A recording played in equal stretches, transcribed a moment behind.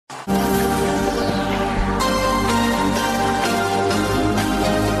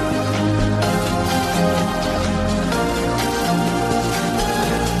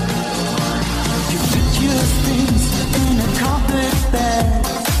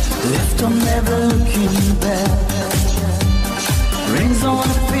I'm never looking back. Rings on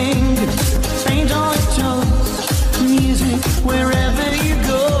your fingers, paint on your toes, music wherever you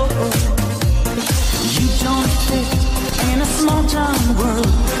go. You don't fit in a small town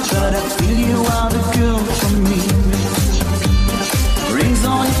world, but I feel you are the girl for me. Rings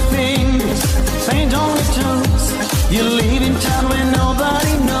on your fingers, paint on your toes, you live in town where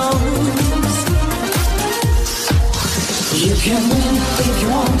nobody knows. You can win if you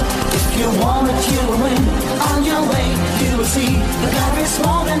want. If you want it, you will win. On your way, you will see that life is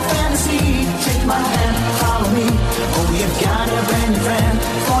more than fantasy. Take my hand, follow me. Oh, you've got a brand new friend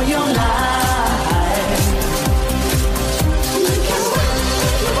for your life. You can win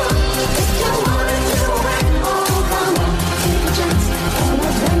if you want. If you want it, you will win. Oh, come on, take a chance. Oh,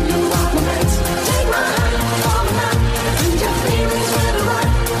 when you are romance, take my hand, follow me. And your feelings will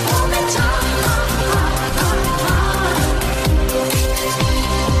arrive. Hold me tight.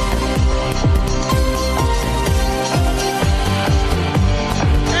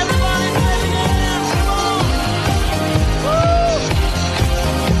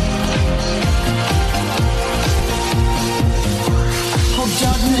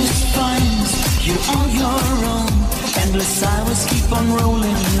 You on your own, endless hours keep on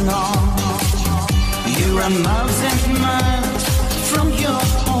rolling on. You run miles and miles from your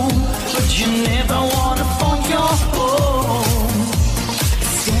home, but you never wanna find your home.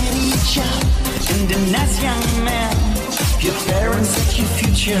 Steady child and a nice young man, your parents set your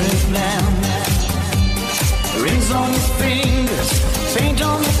future plan. Rings on your fingers, paint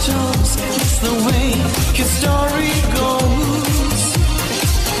on your toes, it's the way your story goes.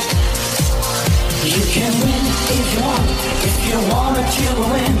 You can win if you want. If you want it, you will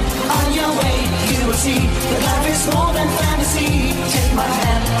win. On your way, you will see that life is more than fantasy. Take my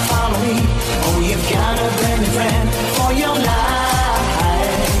hand, follow me. Oh, you've got a brand new friend for your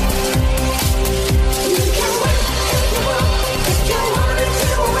life. You can win if you want. If you want it,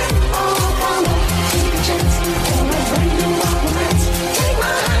 you will win. Oh, come on, take a chance. Oh, my friend, you are romance. Take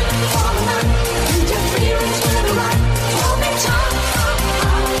my hand, follow me. And your feelings will arrive. Hold me tight.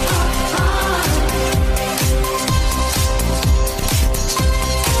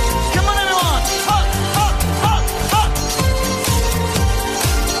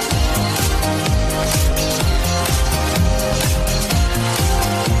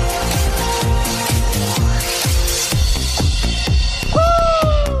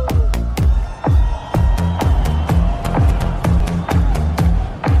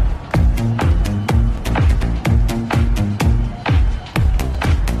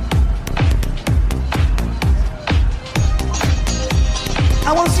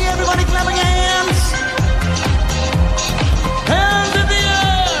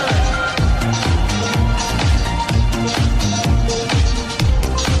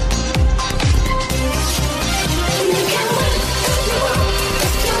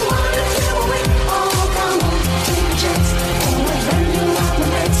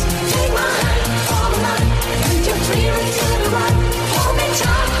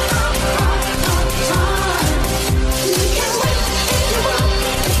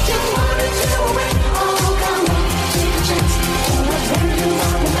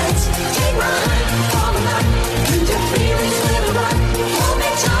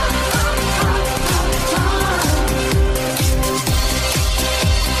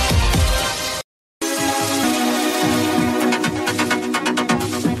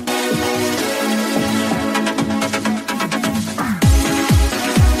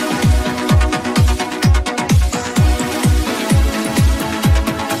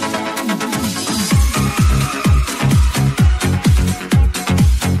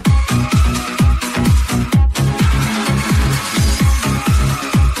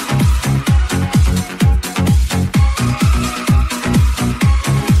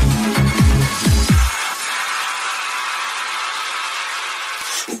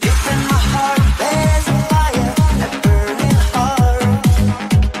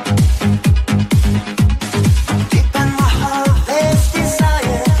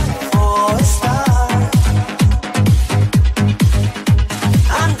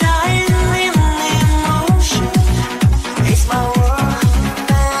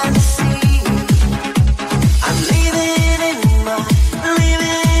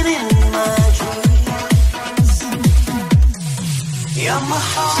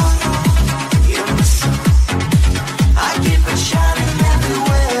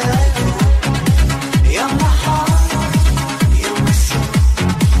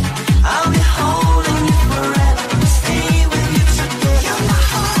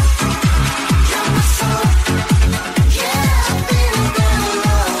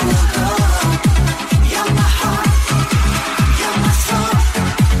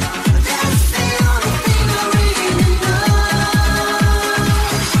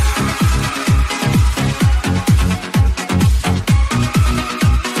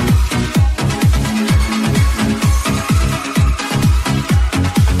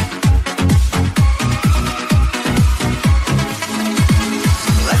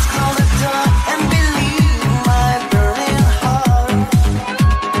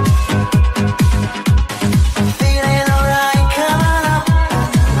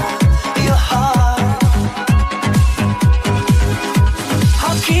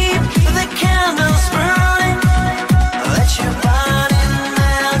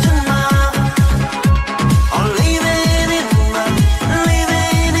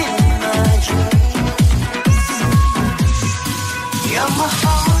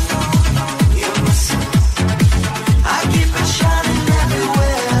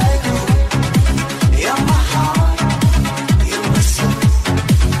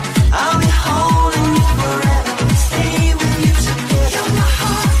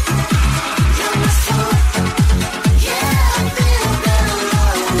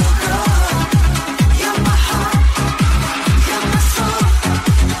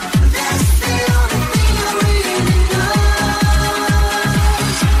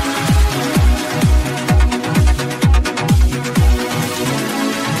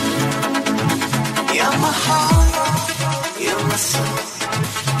 my heart, you're my soul.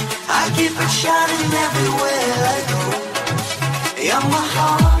 I keep it shining everywhere I go. You're my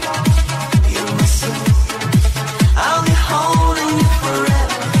heart, you're my soul. I'll be holding you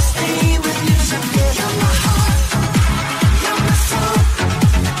forever, stay with you together. You're my heart, you're my soul.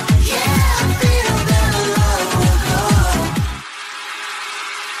 Yeah, I feel that love will go.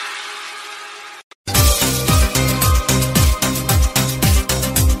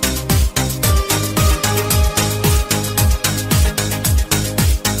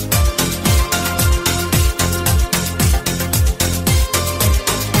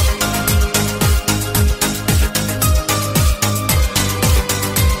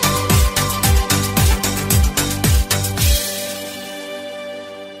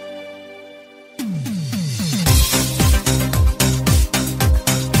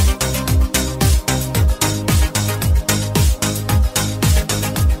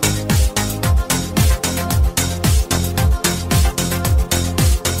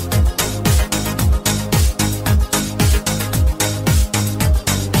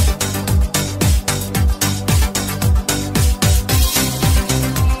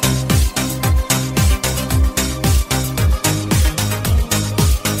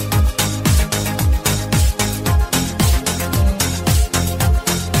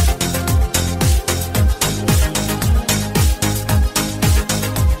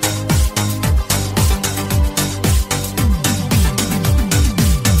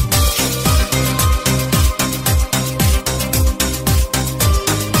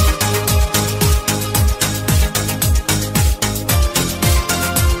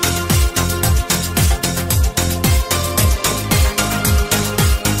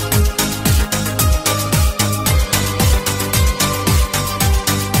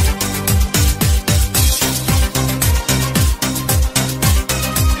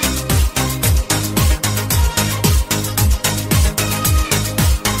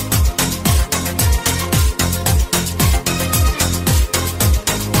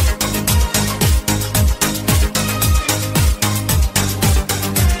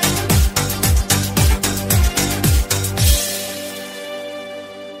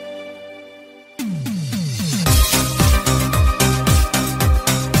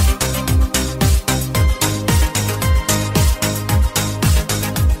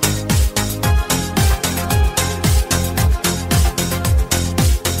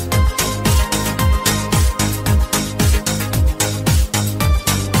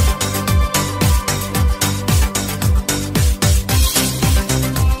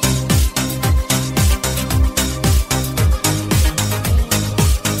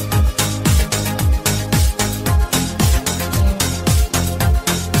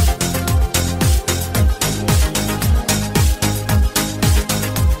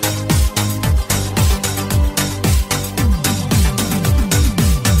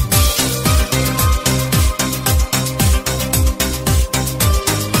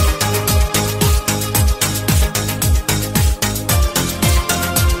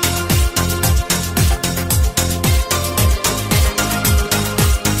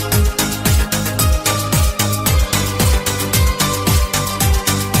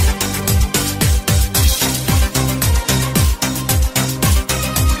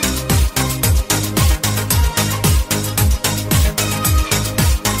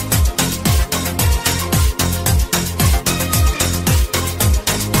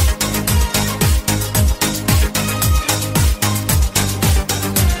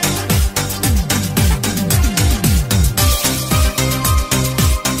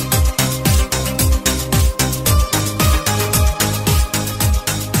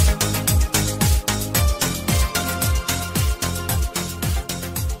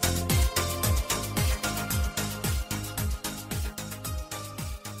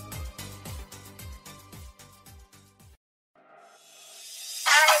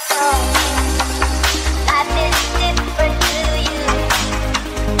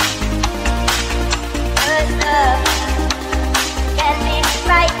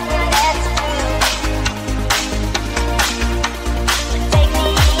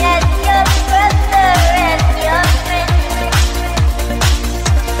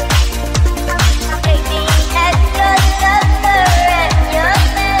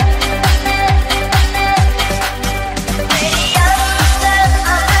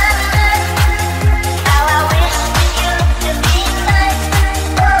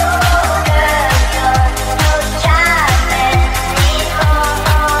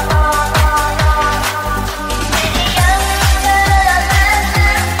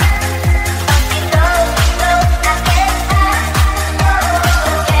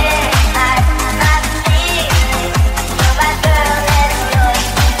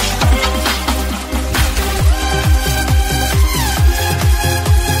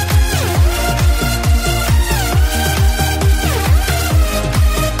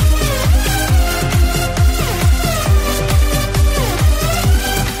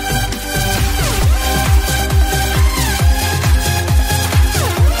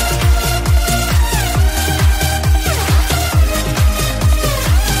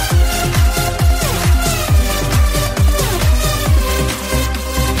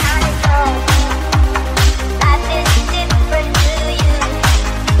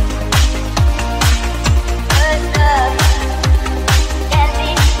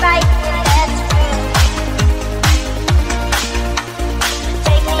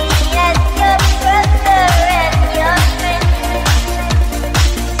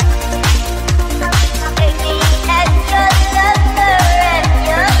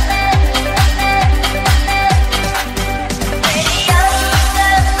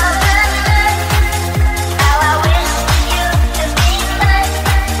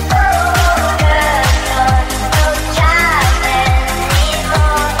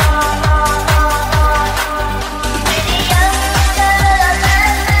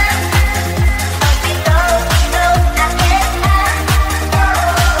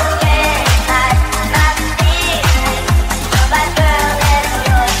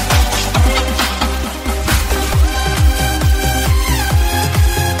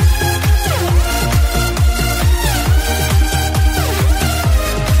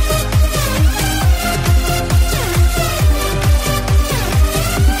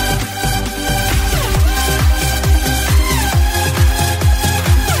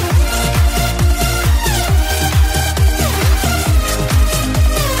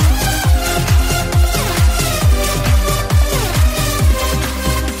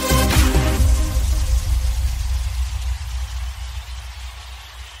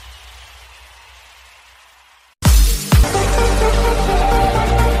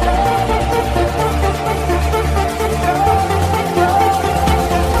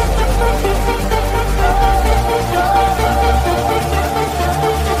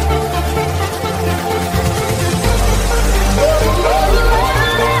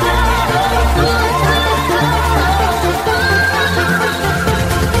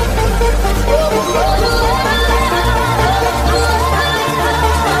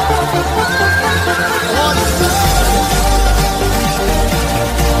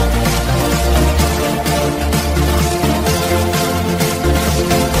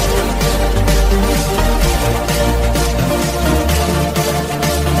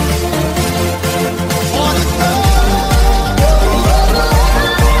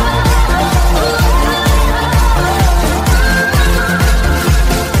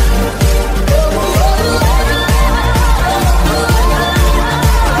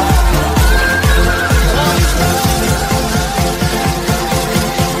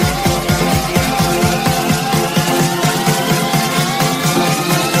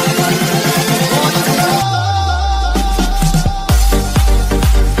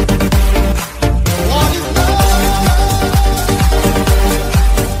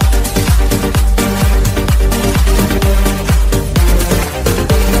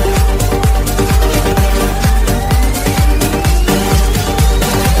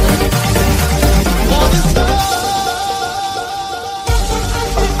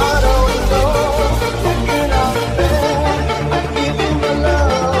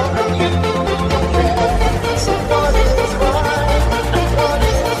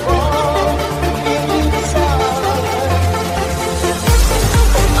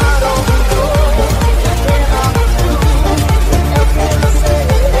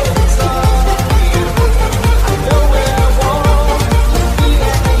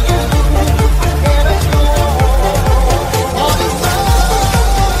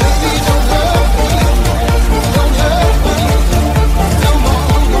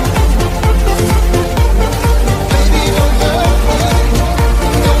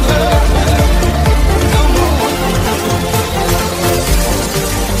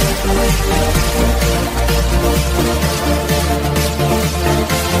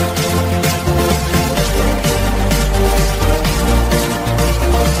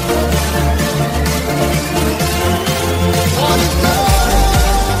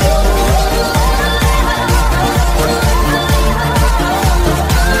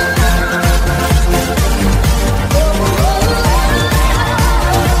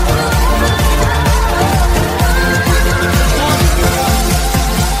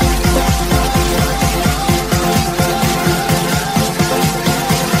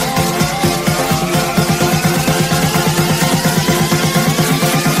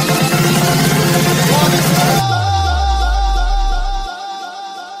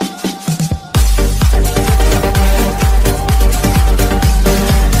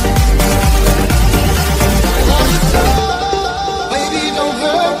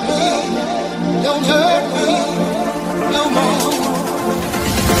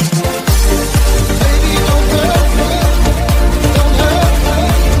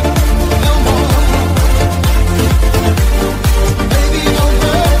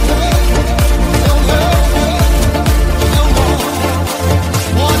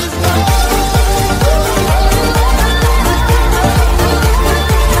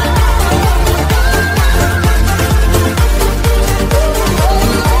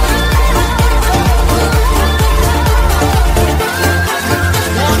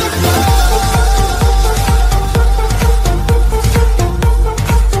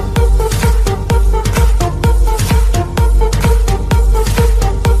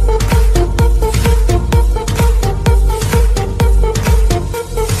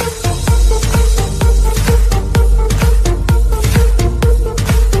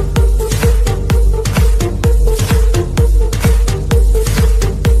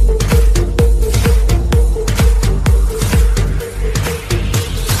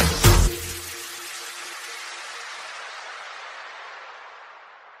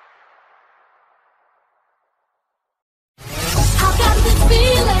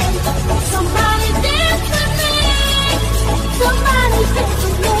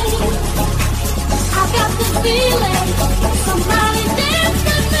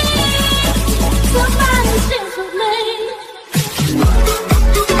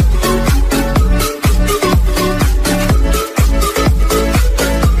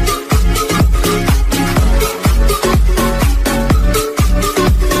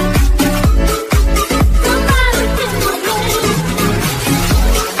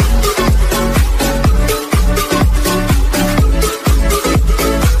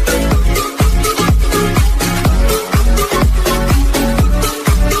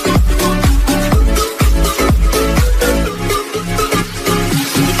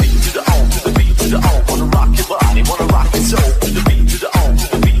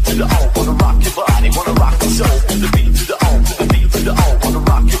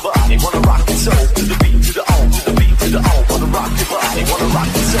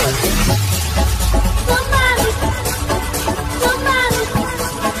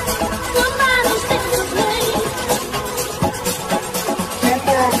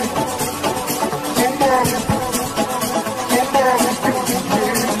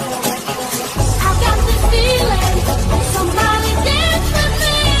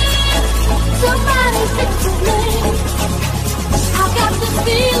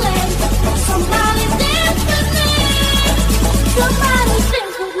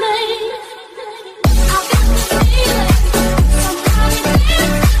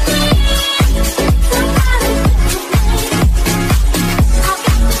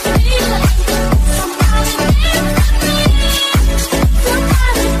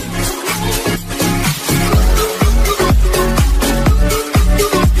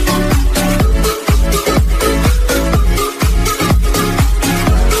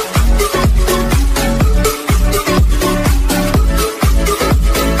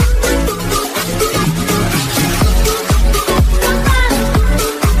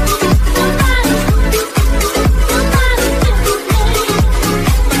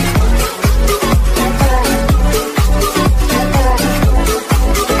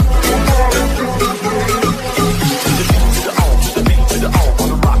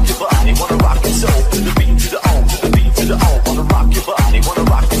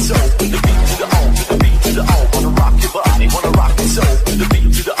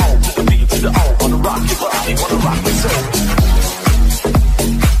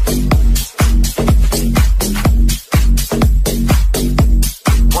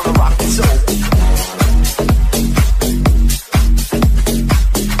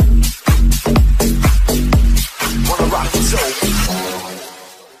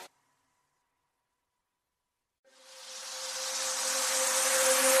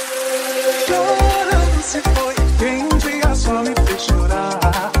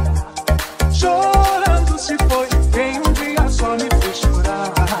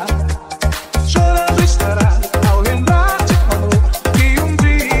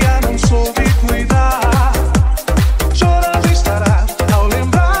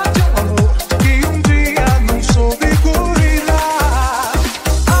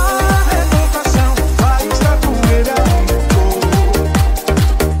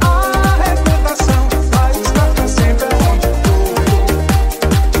 Sempre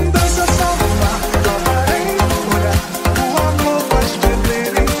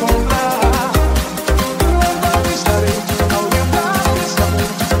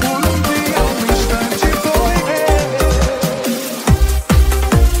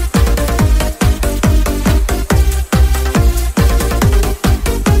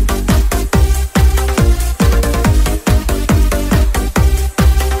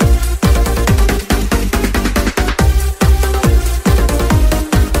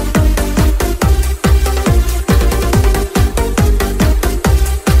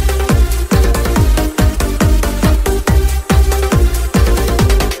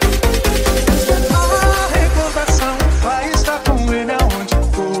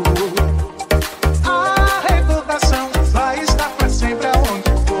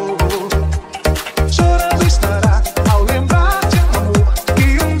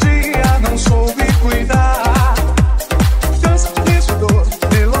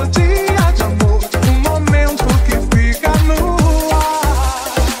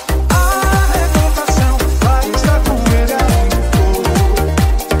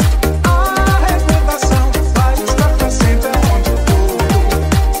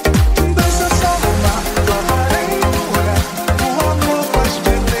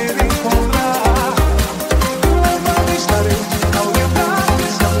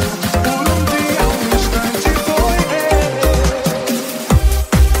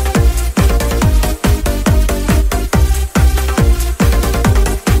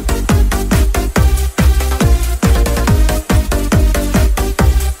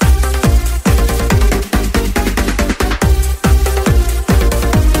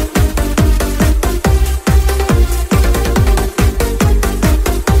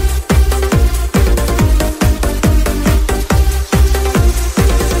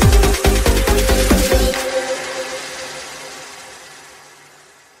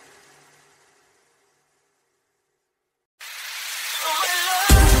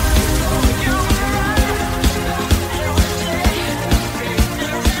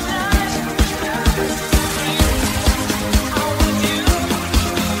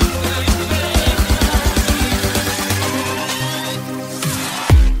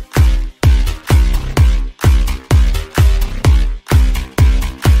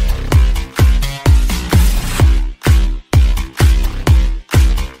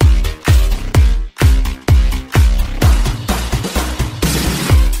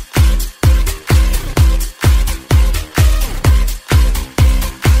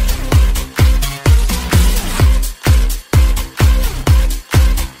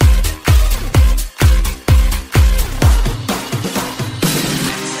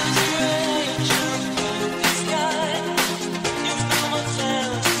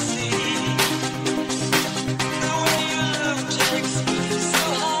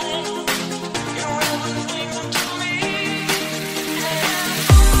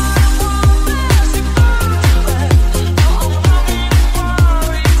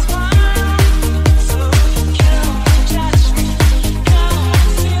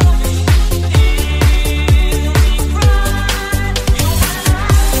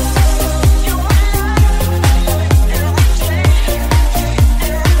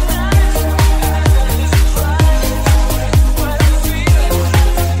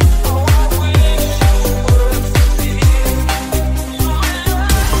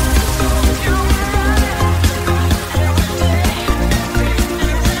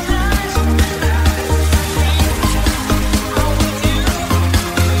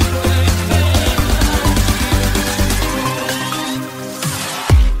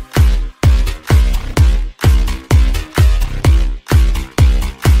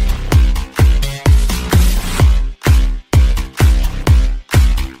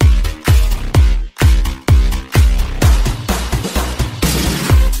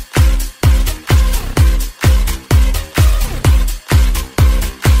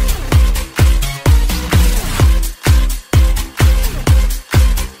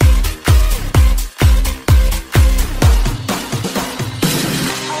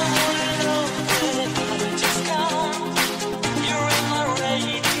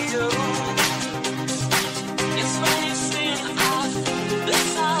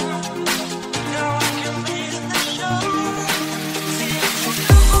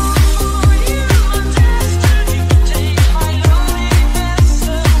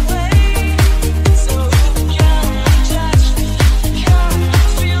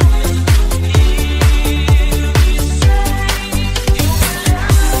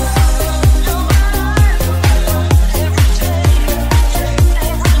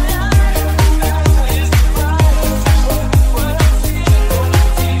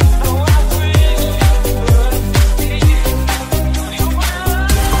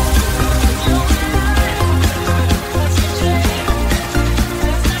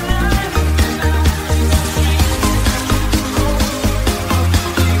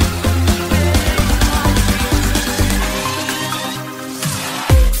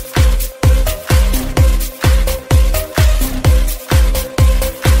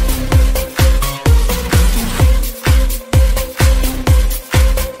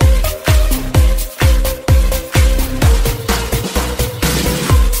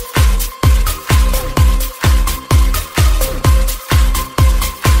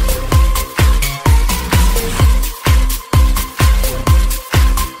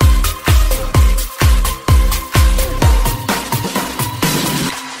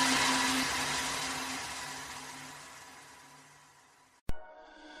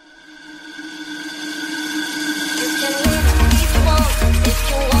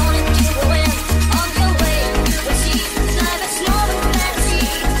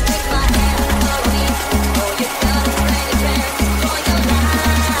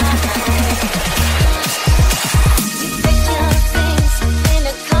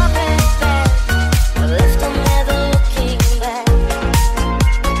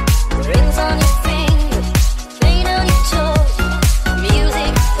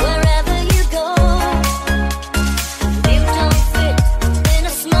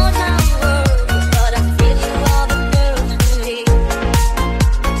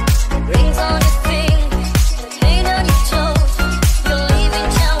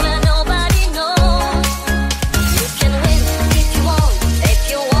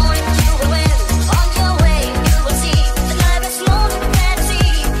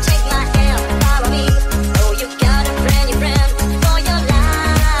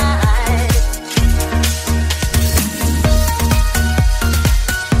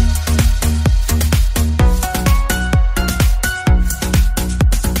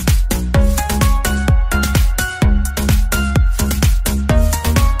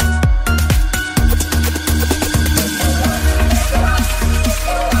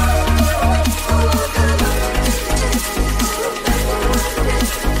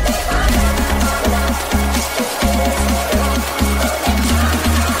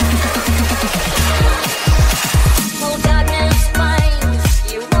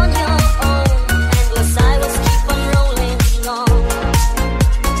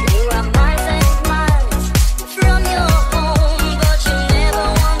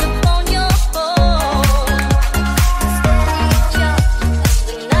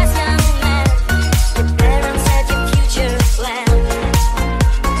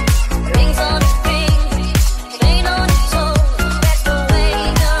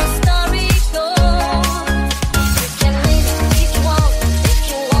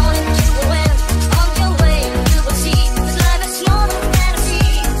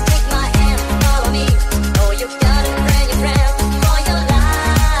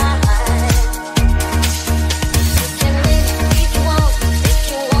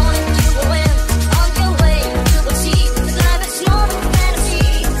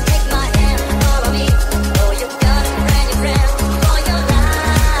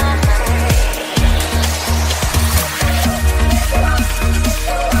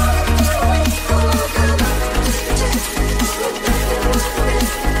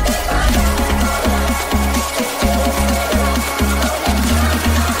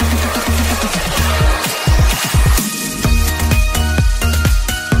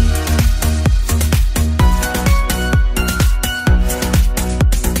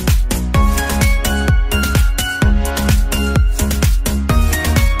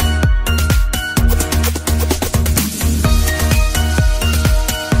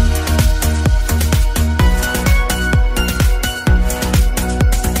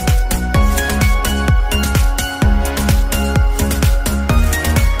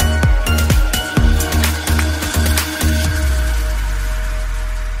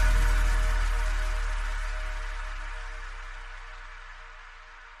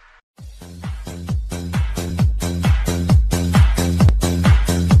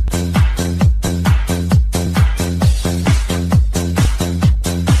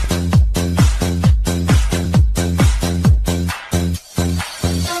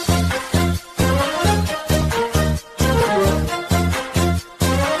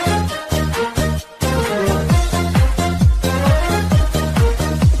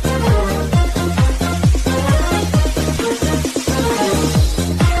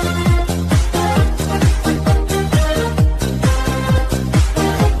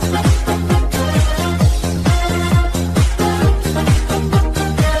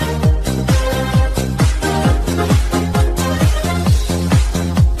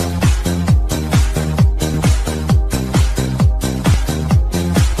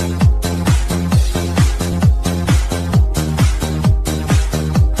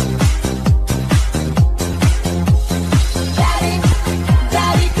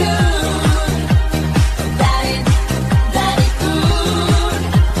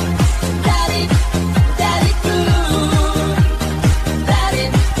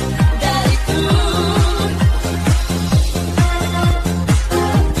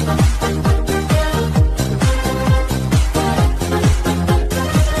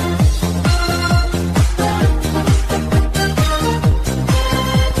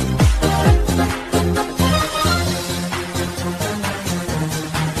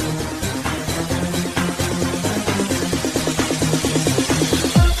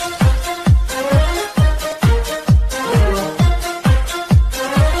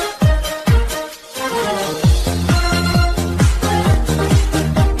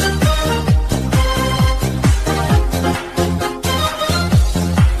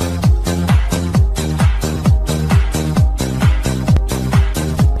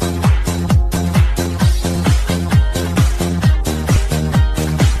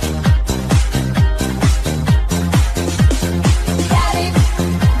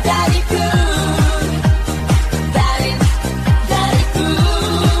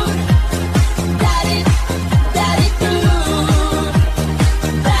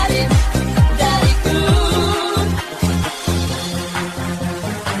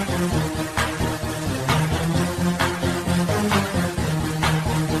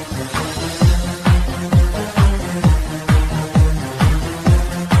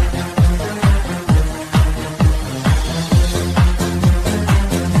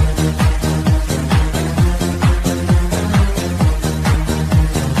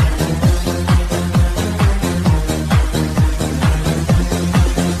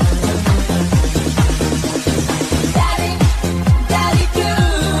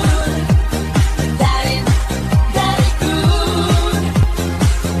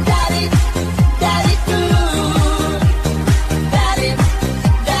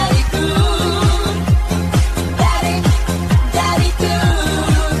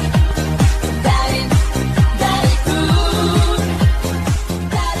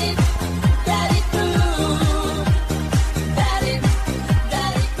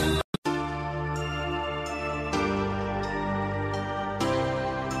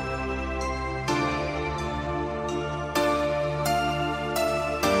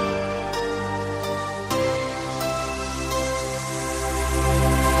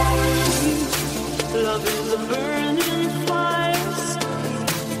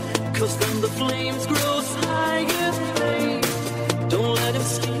 'cause then the flames grows higher, babe. Don't let him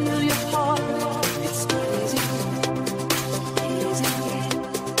steal your heart. It's easy, easy.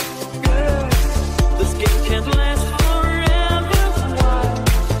 Girl, this game can't last forever. Why?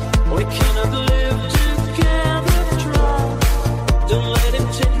 We cannot live together. Try. Don't let him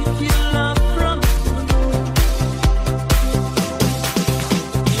take your love from you.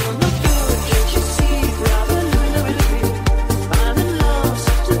 You're no good, can't you see? Rather I'm in love,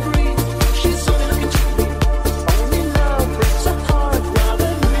 set to breathe. She's only looking to me. Only love breaks a heart.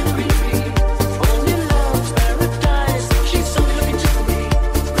 Rather only love's paradise. She's only looking to me.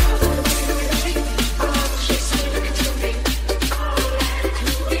 She's only looking to me.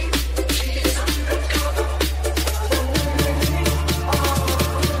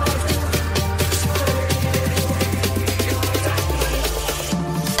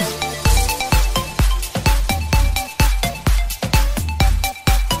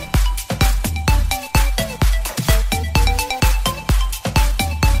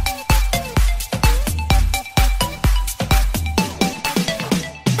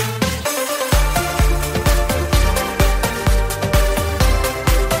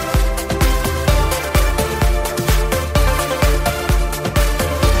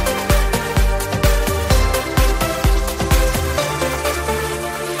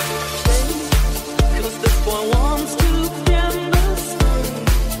 Cause this boy wants to gamble,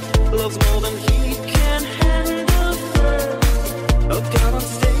 loves more than he can handle. Oh, come on,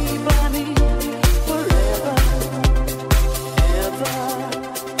 stay by me forever, ever.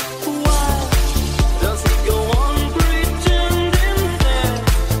 Why does he go on pretending that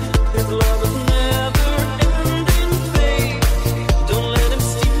his love is never ending, babe? Don't let him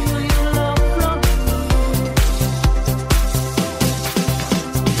steal your love from you.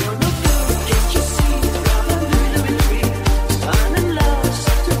 You're no good, can't you see? Rather I'm in love,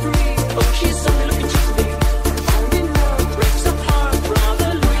 set to breathe. Oh, she's only looking to me. Only love breaks a heart.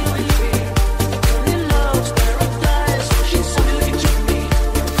 Rather only love's paradise. Oh, she's only looking to me.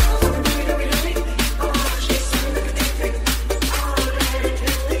 Oh, she's only looking to me.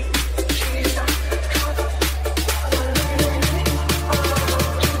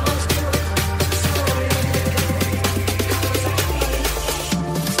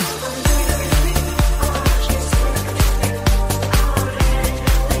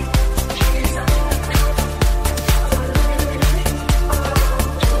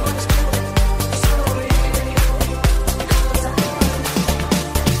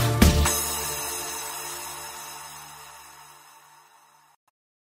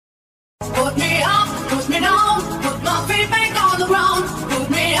 Put me up, put me down, put my feet back on the ground. Put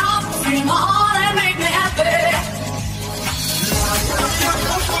me up, free my heart and make me happy.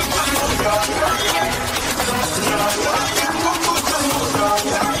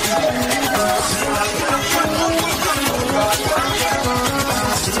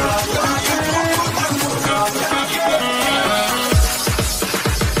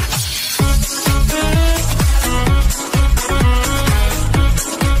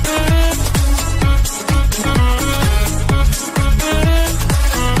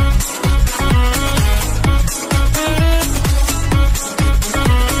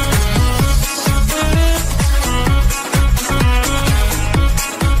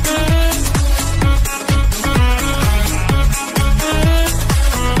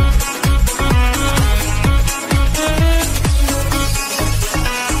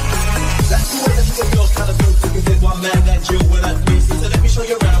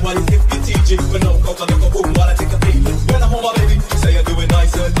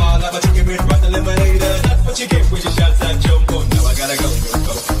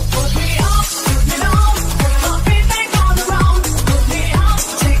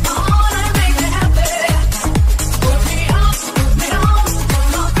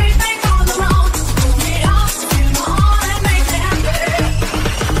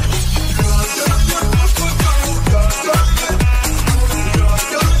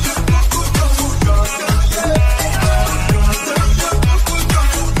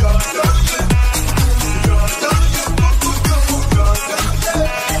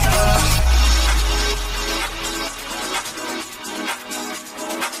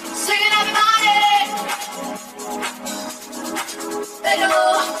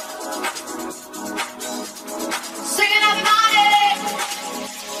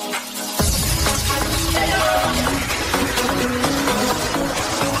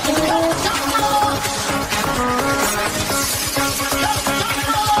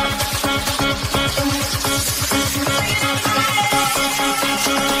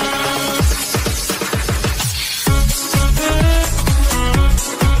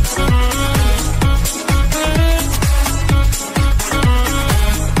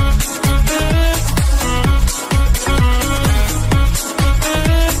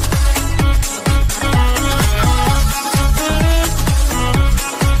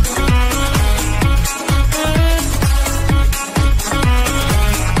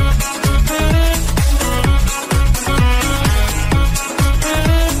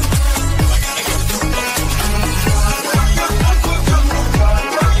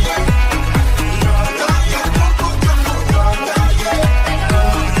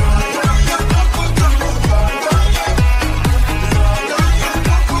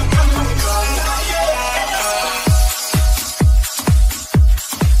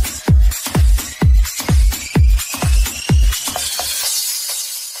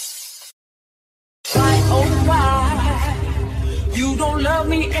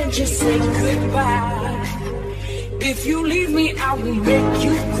 I will make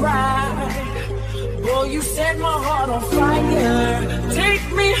you cry. Boy, you set my heart on fire. Take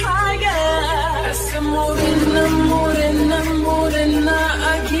me higher. I said, morena, morena, morena,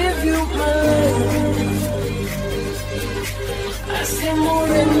 I give you my love. I said,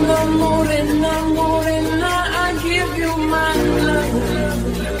 morena, morena, morena, I give you my love.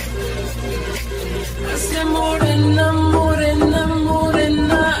 I said, morena, morena,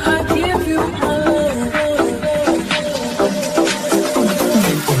 morena, I give you my love.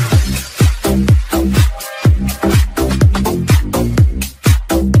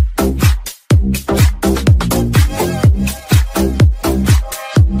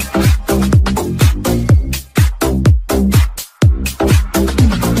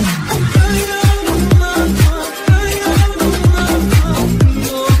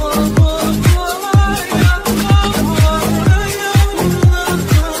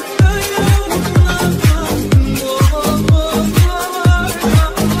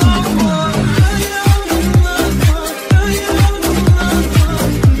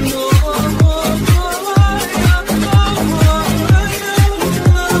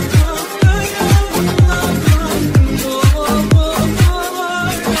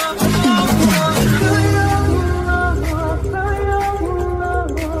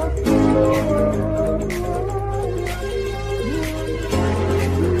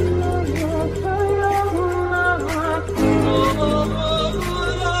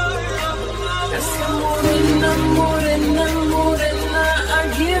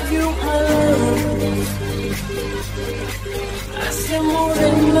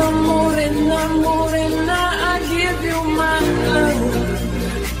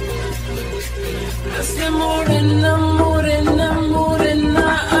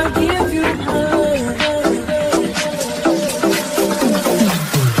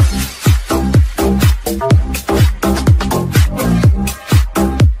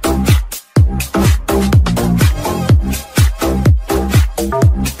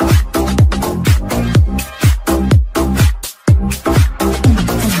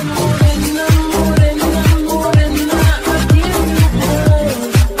 Morena, morena.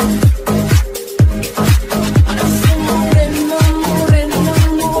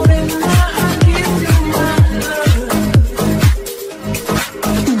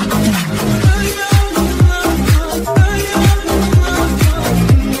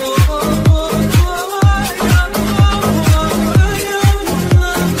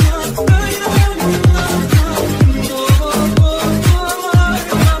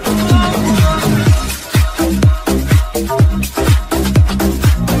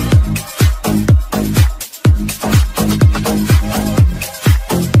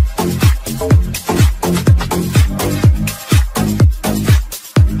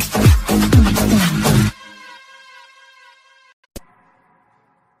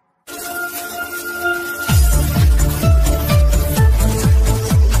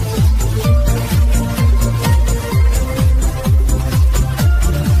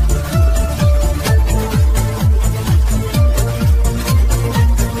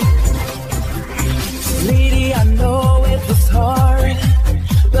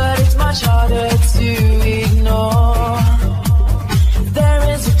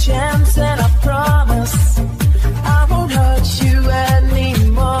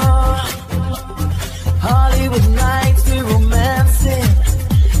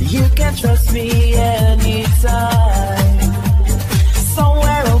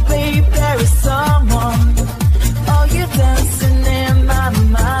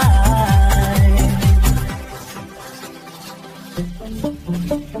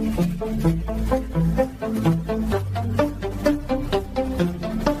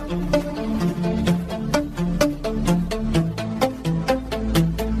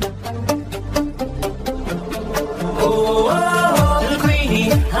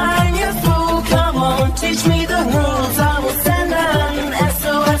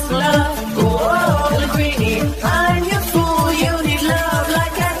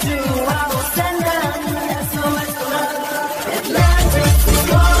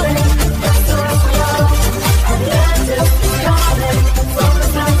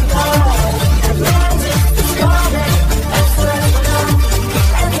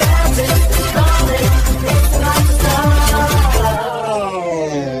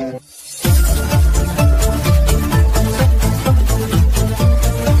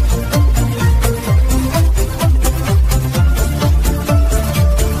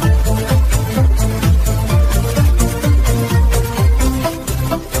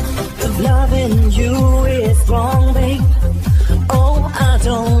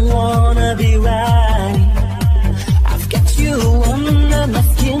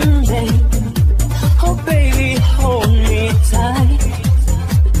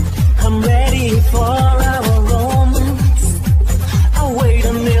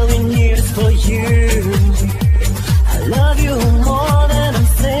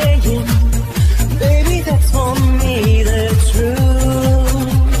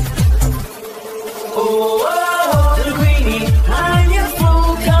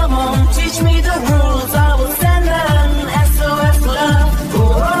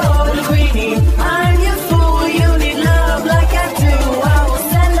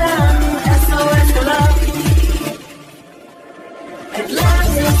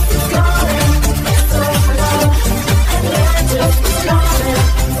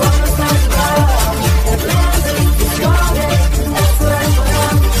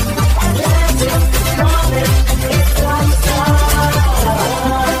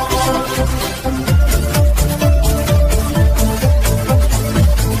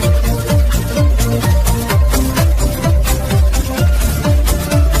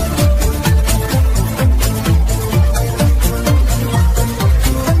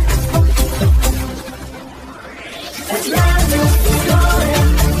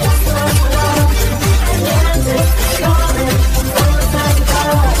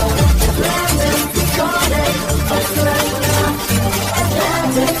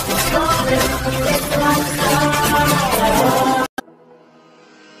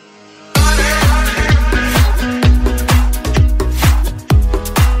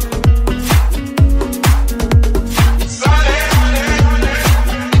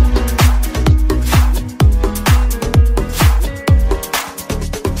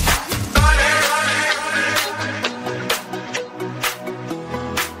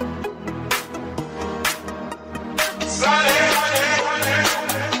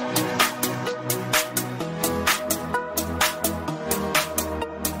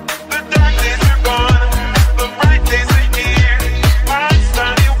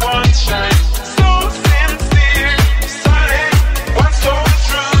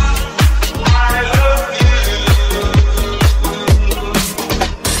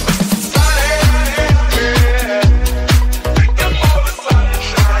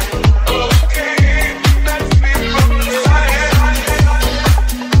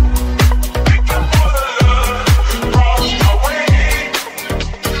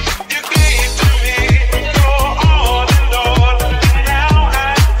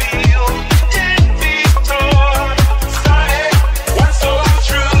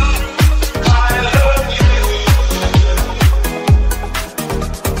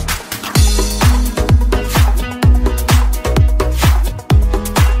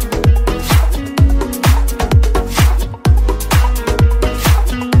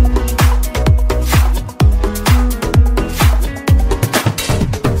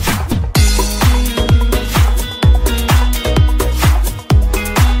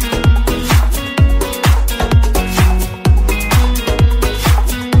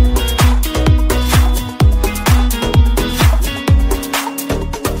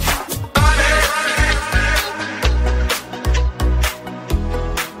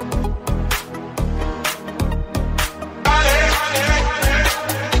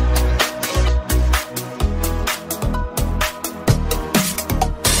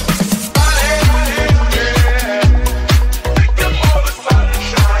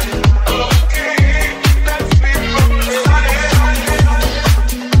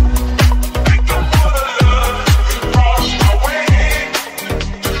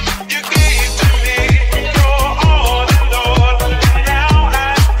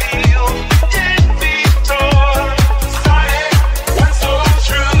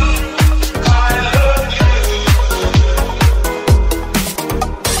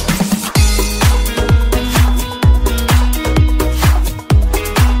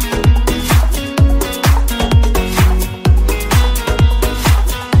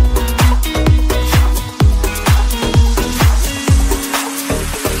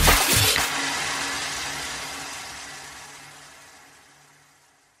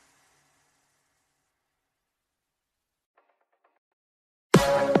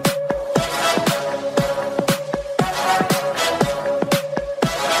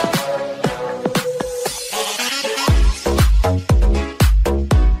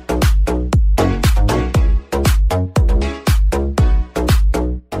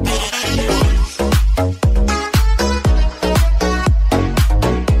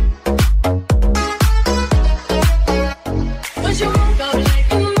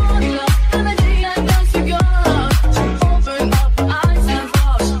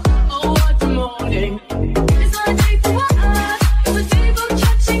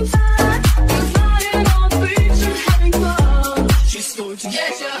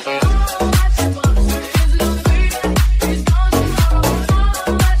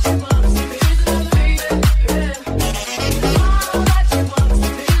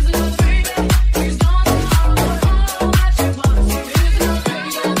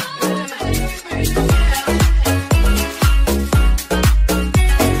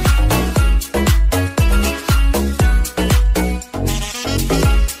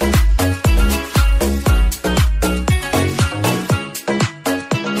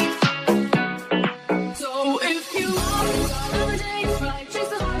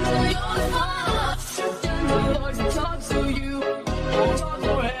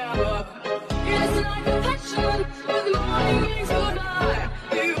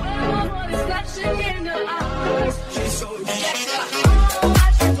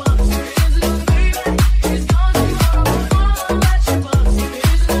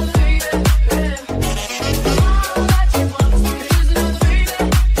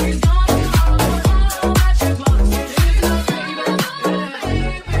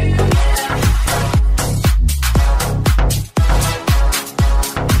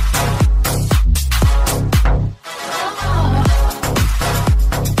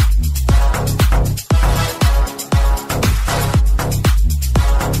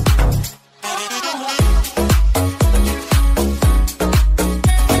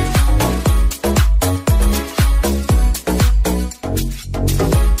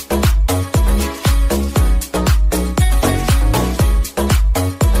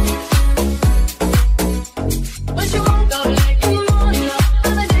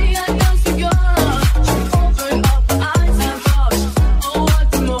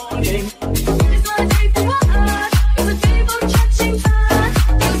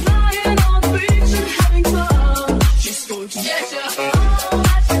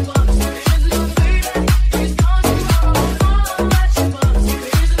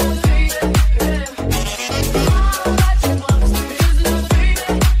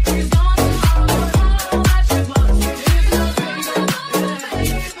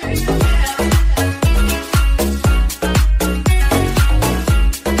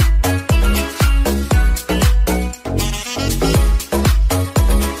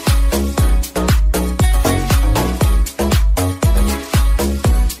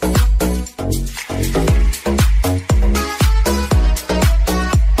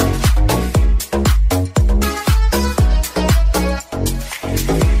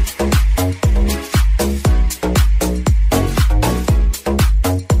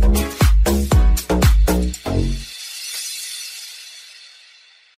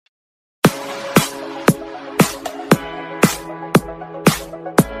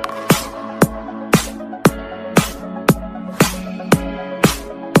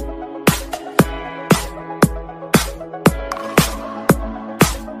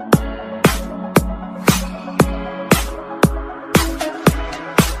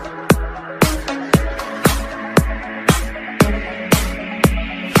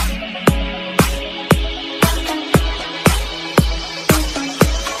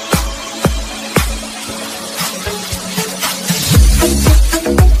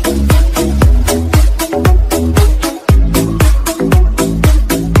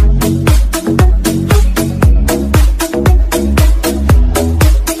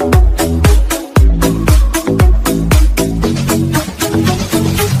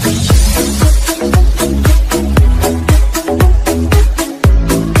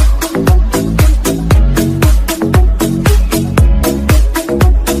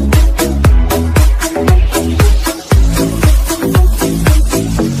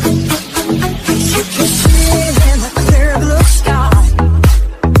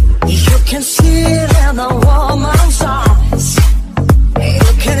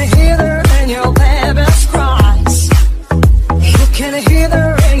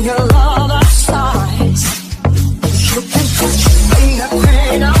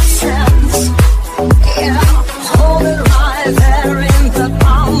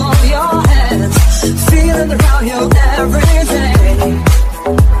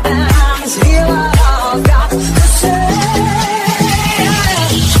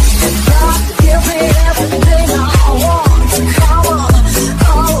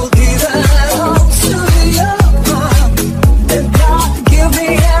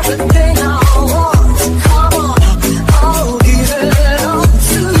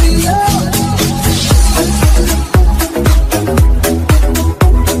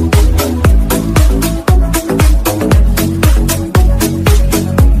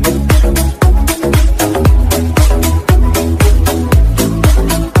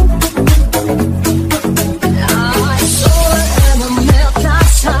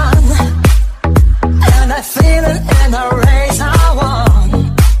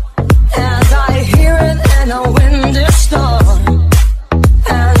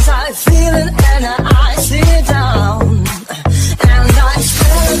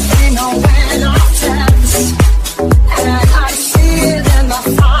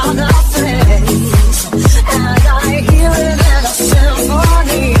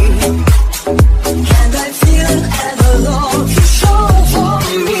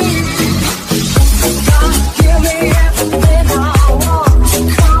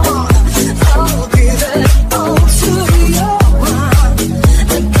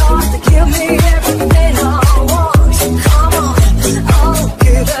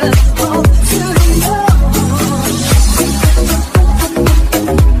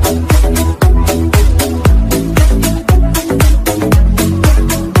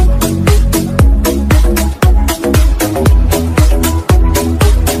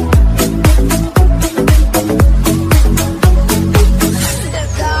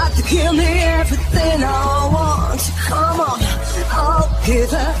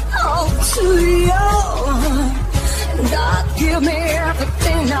 all to you. God, give me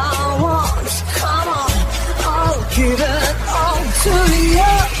everything I want. Come on, I'll give it all to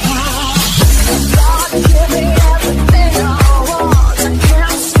you. God, give me everything I want. I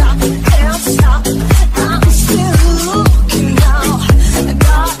can't stop, can't stop. I'm still looking now.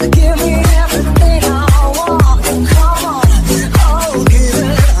 God, give me everything I want. Come on, I'll give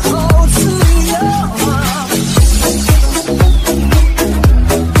it all to you.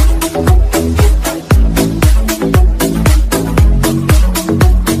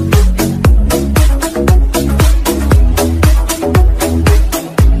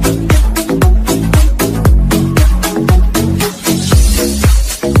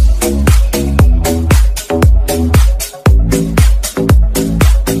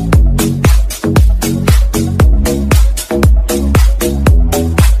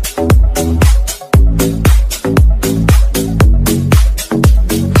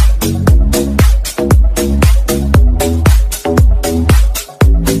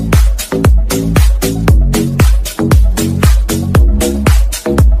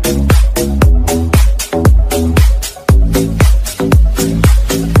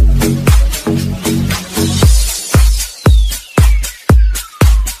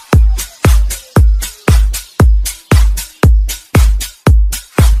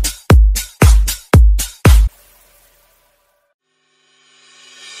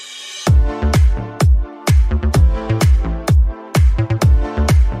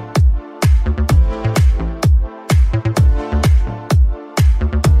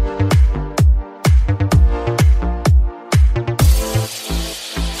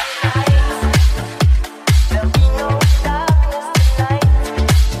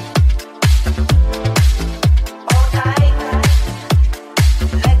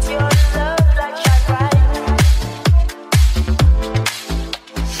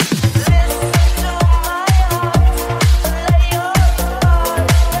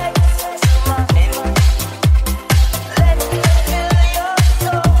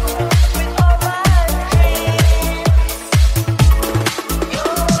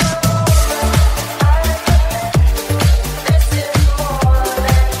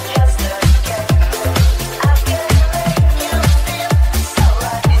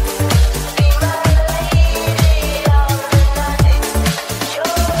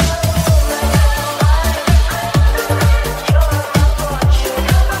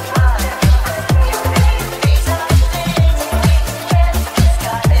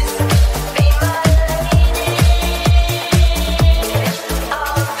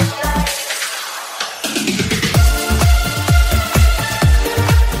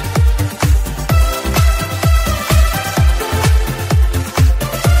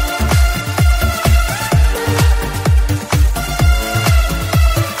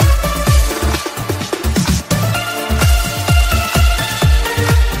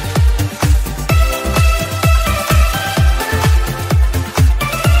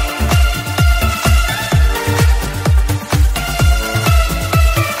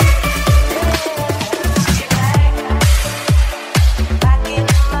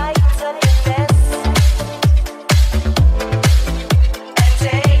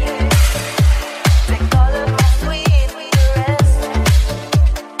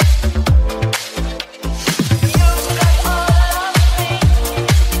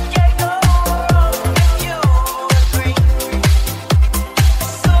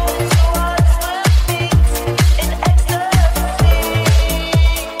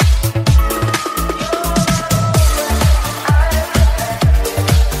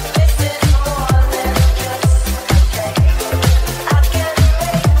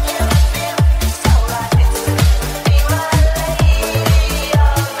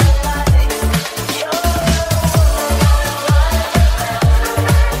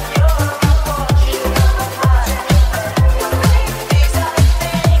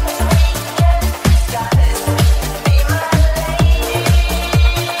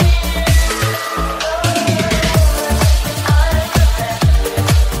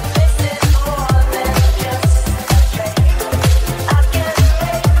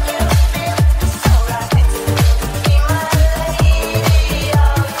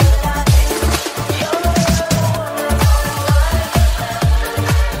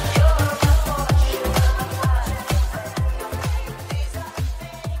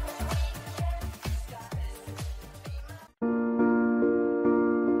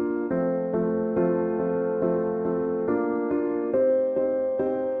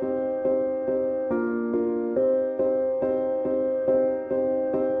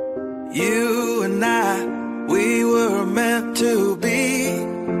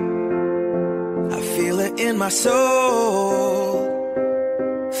 my soul,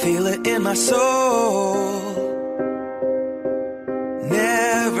 feel it in my soul.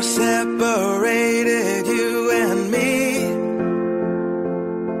 Never separated you and me.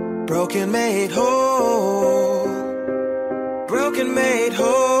 Broken made whole, broken made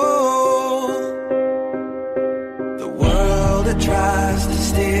whole. The world that tries to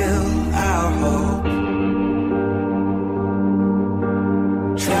steal our hope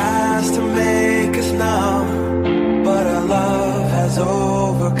tries to make us numb, but our love has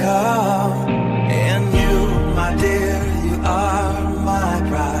overcome. And you, my dear, you are my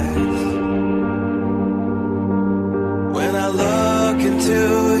prize. When I look into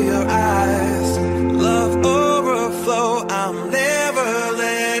your eyes, love overflow, I'm never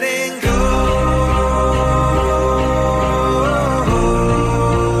letting go.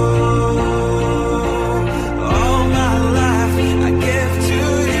 All my life I give to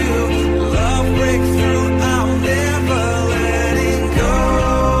you, love breakthrough, I'm never letting go.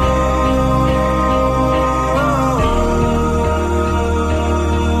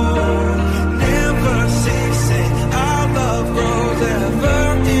 Never ceasing, our love grows ever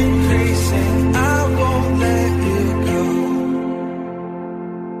increasing, I won't let you go.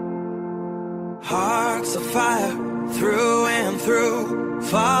 Hearts of fire through and through,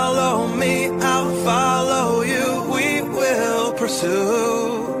 follow me, I'll follow you, we will pursue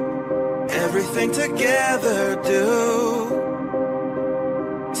everything together, do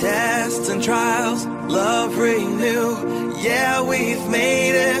tests and trials, love renew. Yeah, we've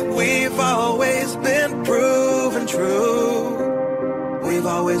made it, we've always been proven true. We've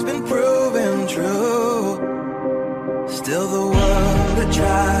always been proven true. Still the world that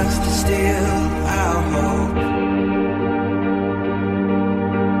tries to steal our hope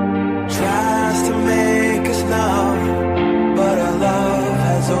tries to make us numb, but our love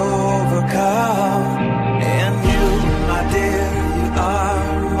has overcome. And you, my dear, you are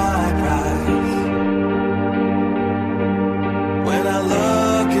my prize. When I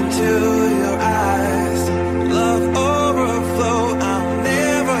look into your eyes, love overflow, I'm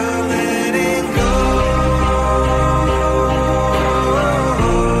never letting go.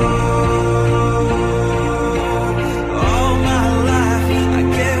 All my life I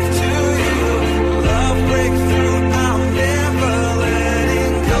give to you, love breakthrough, I'm never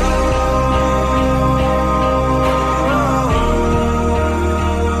letting go.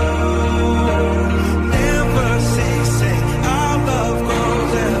 Never ceasing, our love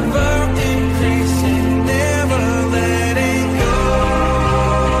grows ever increasing, never letting go.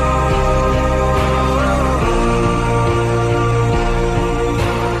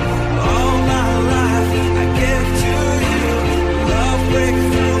 All my life I give to you, love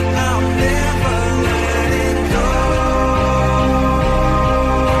breakthrough, I'm never letting go.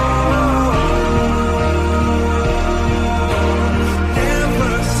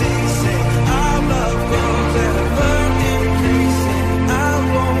 Never ceasing, our love grows ever increasing, I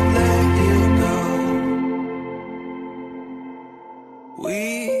won't let you go.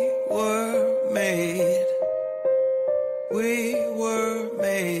 We were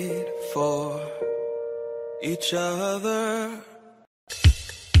made for each other.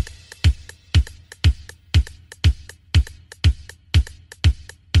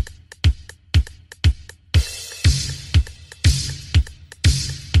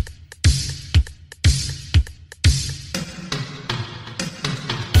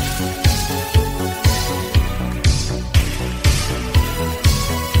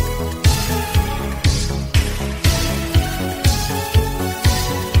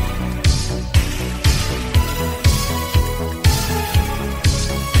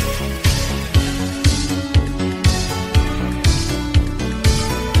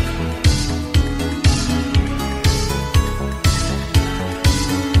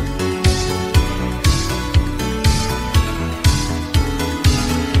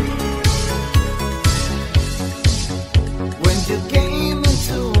 When you came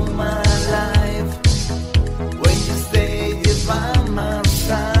into my life, when you stayed here by my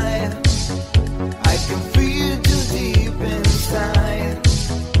side, I can feel you deep inside.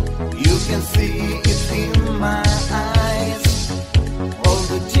 You can see it in my eyes. All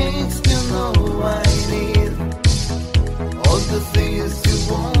the change you know I need, all the things you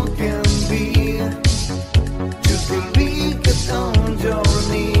want can be. You can read it on your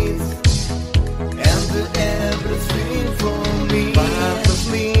knees and do everything for me. Part of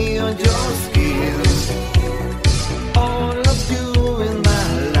me on your skin, all of you in my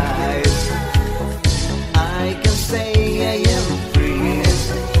life. I can say I am free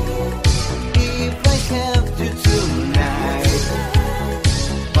if I have you tonight.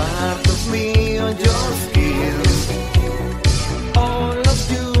 Part of me on your skin.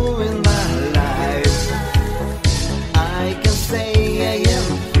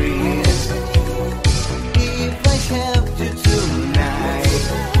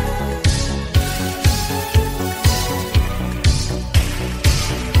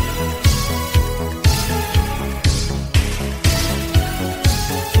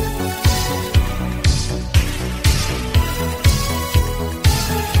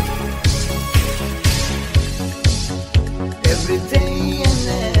 every day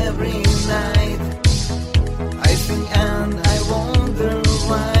and every night. I think and I wonder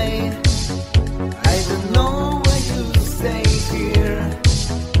why. I don't know why you stay here.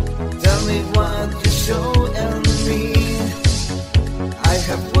 Tell me what you show